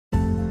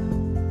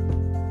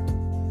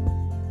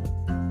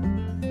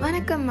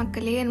Vanakkam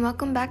Makkale, and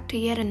welcome back to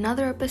yet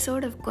another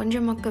episode of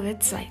Konjam Mokka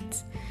with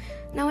Science.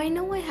 Now I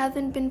know I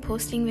haven't been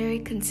posting very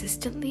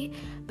consistently,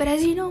 but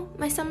as you know,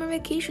 my summer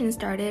vacation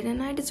started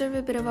and I deserve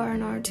a bit of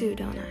R&R too,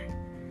 don't I?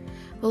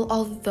 Well,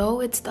 although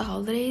it's the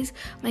holidays,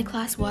 my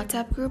class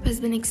WhatsApp group has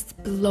been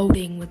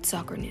exploding with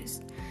soccer news.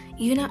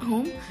 Even at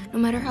home, no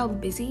matter how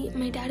busy,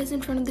 my dad is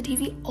in front of the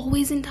TV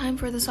always in time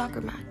for the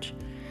soccer match.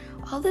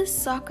 All this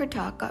soccer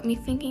talk got me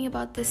thinking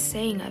about this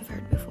saying I've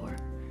heard before.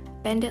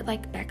 Bend it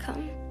like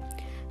Beckham?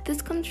 This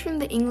comes from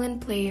the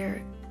England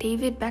player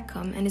David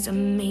Beckham and his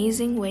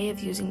amazing way of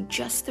using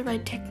just the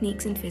right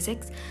techniques in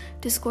physics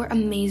to score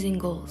amazing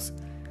goals.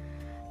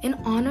 In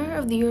honor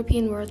of the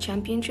European World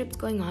Championships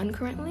going on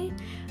currently,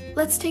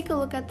 let's take a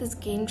look at this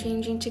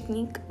game-changing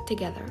technique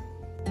together.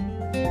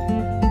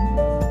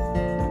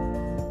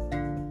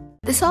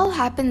 This all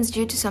happens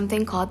due to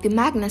something called the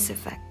Magnus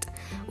effect.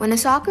 When a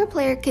soccer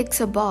player kicks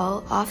a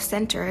ball off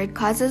center, it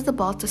causes the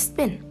ball to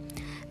spin.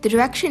 The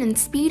direction and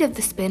speed of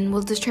the spin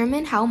will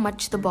determine how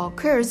much the ball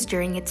curves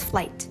during its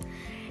flight.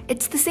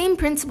 It's the same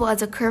principle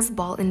as a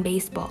curveball in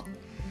baseball.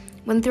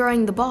 When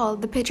throwing the ball,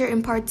 the pitcher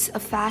imparts a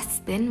fast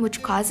spin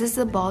which causes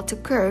the ball to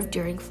curve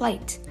during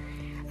flight.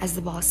 As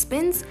the ball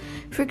spins,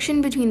 friction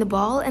between the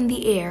ball and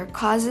the air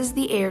causes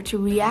the air to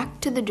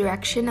react to the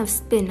direction of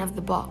spin of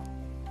the ball.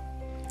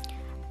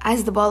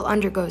 As the ball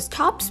undergoes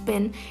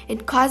topspin,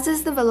 it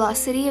causes the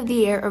velocity of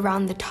the air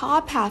around the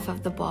top half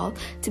of the ball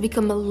to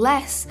become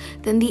less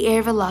than the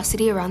air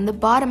velocity around the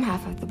bottom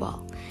half of the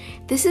ball.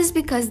 This is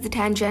because the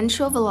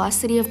tangential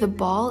velocity of the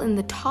ball in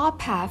the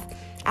top half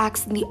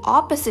acts in the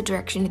opposite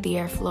direction of the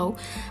airflow,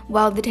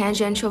 while the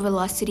tangential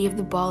velocity of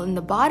the ball in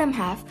the bottom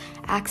half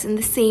acts in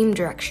the same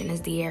direction as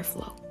the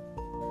airflow.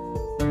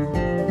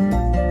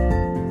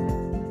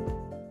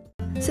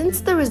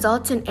 Since the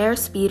resultant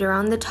airspeed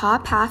around the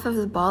top half of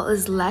the ball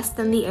is less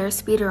than the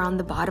airspeed around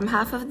the bottom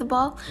half of the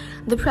ball,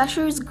 the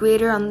pressure is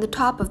greater on the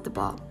top of the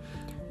ball.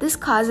 This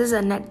causes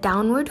a net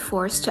downward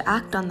force to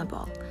act on the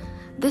ball.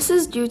 This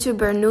is due to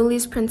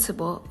Bernoulli's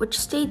principle, which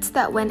states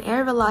that when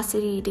air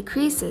velocity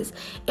decreases,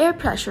 air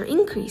pressure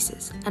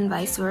increases, and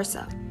vice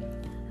versa.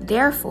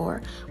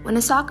 Therefore, when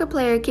a soccer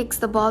player kicks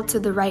the ball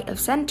to the right of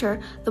center,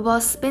 the ball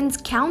spins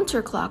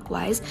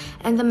counterclockwise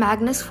and the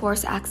Magnus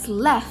force acts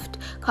left,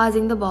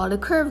 causing the ball to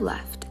curve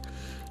left.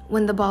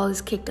 When the ball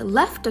is kicked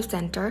left of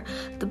center,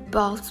 the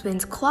ball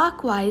spins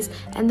clockwise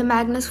and the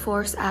Magnus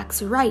force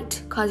acts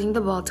right, causing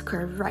the ball to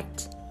curve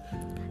right.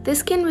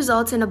 This can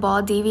result in a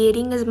ball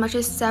deviating as much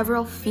as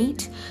several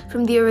feet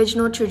from the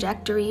original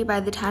trajectory by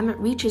the time it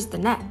reaches the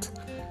net.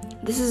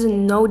 This is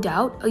no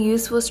doubt a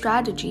useful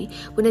strategy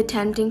when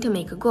attempting to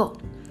make a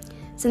goal,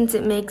 since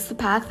it makes the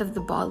path of the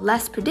ball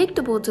less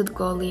predictable to the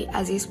goalie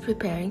as he's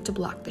preparing to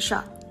block the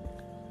shot.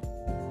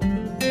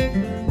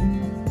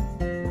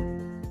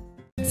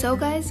 So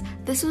guys,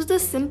 this was the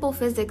simple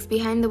physics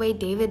behind the way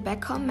David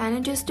Beckham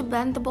manages to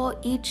bend the ball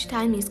each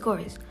time he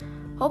scores.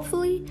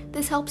 Hopefully,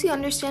 this helps you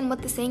understand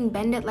what the saying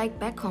 "bend it like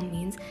Beckham"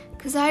 means,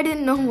 because I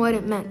didn't know what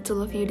it meant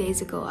till a few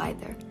days ago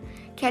either.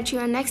 Catch you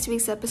on next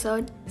week's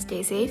episode.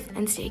 Stay safe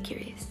and stay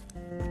curious.